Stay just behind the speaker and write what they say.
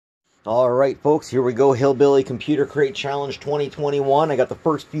Alright folks, here we go, Hillbilly Computer Crate Challenge 2021. I got the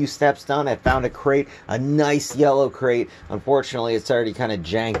first few steps done. I found a crate, a nice yellow crate. Unfortunately, it's already kind of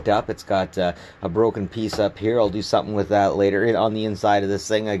janked up. It's got a broken piece up here. I'll do something with that later. On the inside of this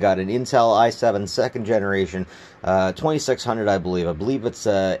thing, I got an Intel i7 second generation, 2600 I believe. I believe it's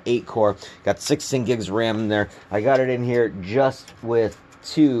 8 core. Got 16 gigs RAM in there. I got it in here just with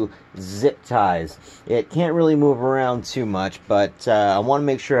 2 zip ties. It can't really move around too much, but I want to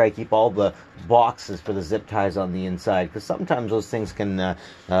make sure I keep all the boxes for the zip ties on the inside, because sometimes those things can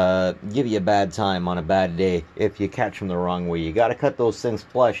give you a bad time on a bad day if you catch them the wrong way. You got to cut those things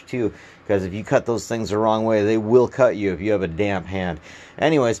flush too, because if you cut those things the wrong way, they will cut you if you have a damp hand.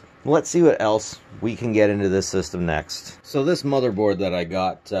 Anyways, let's see what else we can get into this system next. So this motherboard that I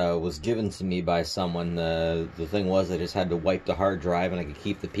got was given to me by someone. The thing was I just had to wipe the hard drive and I could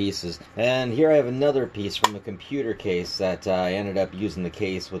keep the pieces. And here I have another piece from a computer case that I ended up using the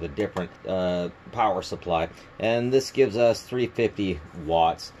case with a different power supply. And this gives us 350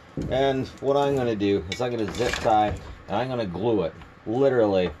 watts. And what I'm going to do is I'm going to zip tie and I'm going to glue it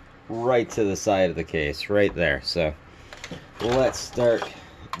literally right to the side of the case, right there. So let's start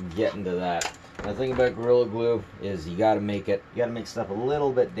getting to that. The thing about Gorilla Glue is you gotta make stuff a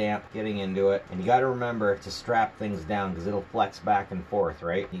little bit damp getting into it, and you gotta remember to strap things down because it'll flex back and forth,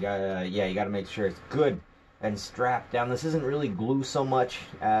 right? You gotta make sure it's good and strapped down. This isn't really glue so much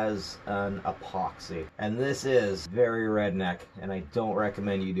as an epoxy, and this is very redneck, and I don't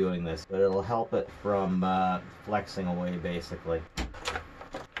recommend you doing this, but it'll help it from flexing away basically.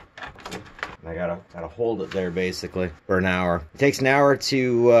 I gotta hold it there basically for an hour. It takes an hour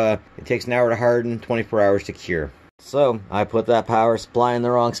to harden, 24 hours to cure. So I put that power supply in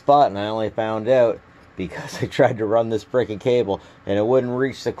the wrong spot, and I only found out because I tried to run this freaking cable and it wouldn't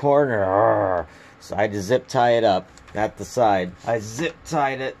reach the corner. So I had to zip tie it up at the side. I zip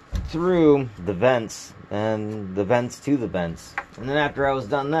tied it through the vents and the vents to the vents. And then after I was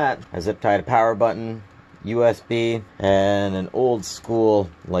done that, I zip tied a power button, USB, and an old school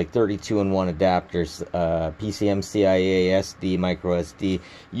like 32-in-1 adapters, PCMCIA, SD, micro SD,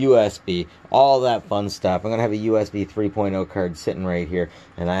 USB, all that fun stuff. I'm gonna have a USB 3.0 card sitting right here,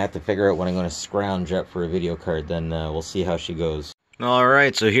 and I have to figure out what I'm gonna scrounge up for a video card. Then we'll see how she goes.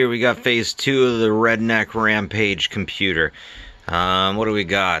 Alright, so here we got phase 2 of the Redneck Rampage computer. What do we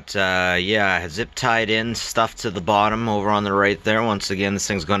got? Yeah, zip tied in stuff to the bottom over on the right there. Once again, this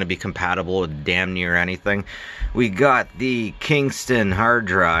thing's going to be compatible with damn near anything. We got the Kingston hard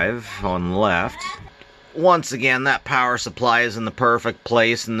drive on the left. Once again, that power supply is in the perfect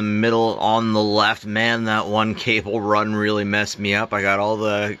place in the middle on the left. Man, that one cable run really messed me up. I got all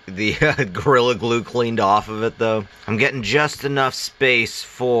the Gorilla Glue cleaned off of it though. I'm getting just enough space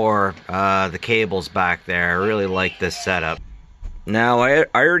for the cables back there. I really like this setup. Now, I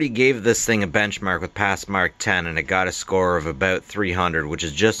already gave this thing a benchmark with Passmark 10, and it got a score of about 300, which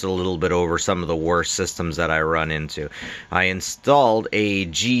is just a little bit over some of the worst systems that I run into. I installed a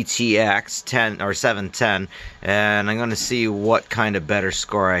GTX 710, and I'm going to see what kind of better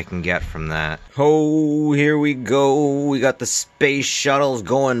score I can get from that. Oh, here we go. We got the space shuttles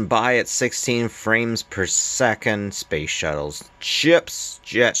going by at 16 frames per second. Space shuttles. Ships.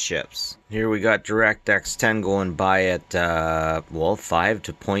 Jet ships. Here we got DirectX 10 going by at, well, 5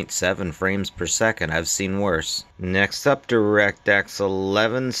 to 0.7 frames per second. I've seen worse. Next up, DirectX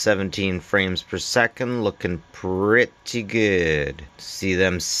 11, 17 frames per second. Looking pretty good. See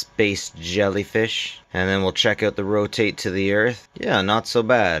them space jellyfish? And then we'll check out the rotate to the Earth. Yeah, not so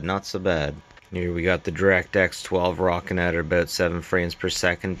bad, not so bad. Here we got the DirectX 12 rocking at about 7 frames per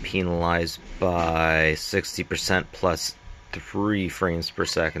second, penalized by 60% plus 3 frames per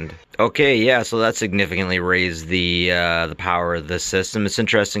second. Okay, yeah, so that significantly raised the power of this system. It's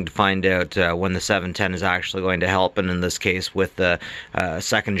interesting to find out when the 710 is actually going to help, and in this case with the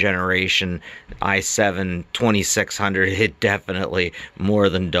second generation i7-2600, it definitely more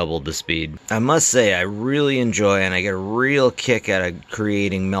than doubled the speed. I must say, I really enjoy and I get a real kick out of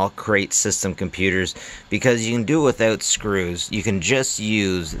creating milk crate system computers, because you can do it without screws. You can just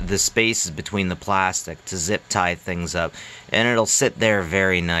use the spaces between the plastic to zip tie things up, and it'll sit there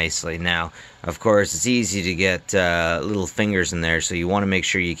very nicely. Now, of course, it's easy to get little fingers in there, so you want to make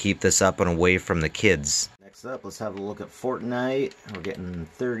sure you keep this up and away from the kids. Next up, let's have a look at Fortnite. We're getting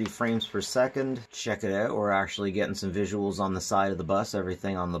 30 frames per second. Check it out. We're actually getting some visuals on the side of the bus.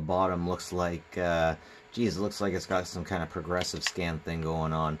 Everything on the bottom looks like geez, it looks like it's got some kind of progressive scan thing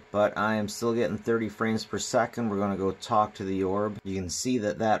going on. But I am still getting 30 frames per second. We're going to go talk to the orb. You can see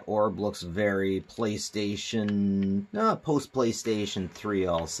that that orb looks very PlayStation, post-PlayStation 3,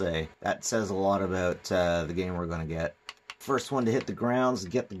 I'll say. That says a lot about the game we're going to get. First one to hit the grounds,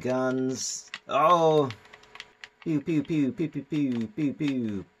 get the guns. Oh! Pew, pew, pew, pew, pew, pew, pew,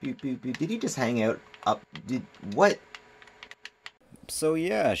 pew, pew, pew, pew. Did he just hang out up? What? So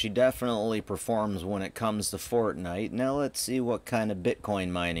yeah, she definitely performs when it comes to Fortnite. Now let's see what kind of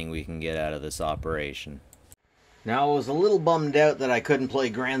Bitcoin mining we can get out of this operation. Now I was a little bummed out that I couldn't play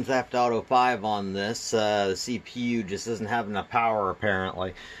Grand Theft Auto 5 on this. The CPU just doesn't have enough power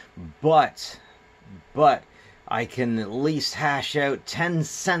apparently. But I can at least hash out 10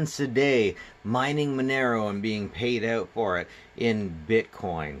 cents a day mining Monero and being paid out for it in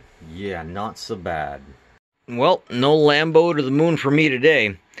Bitcoin. Yeah, not so bad. Well, no Lambo to the moon for me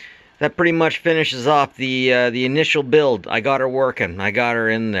today. That pretty much finishes off the initial build. I got her working. I got her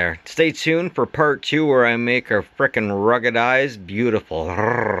in there. Stay tuned for part 2 where I make her frickin' ruggedized beautiful.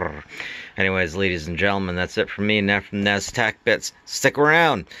 Anyways, ladies and gentlemen, that's it for me. Now from Nez Tech Bits. Stick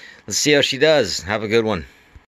around. Let's see how she does. Have a good one.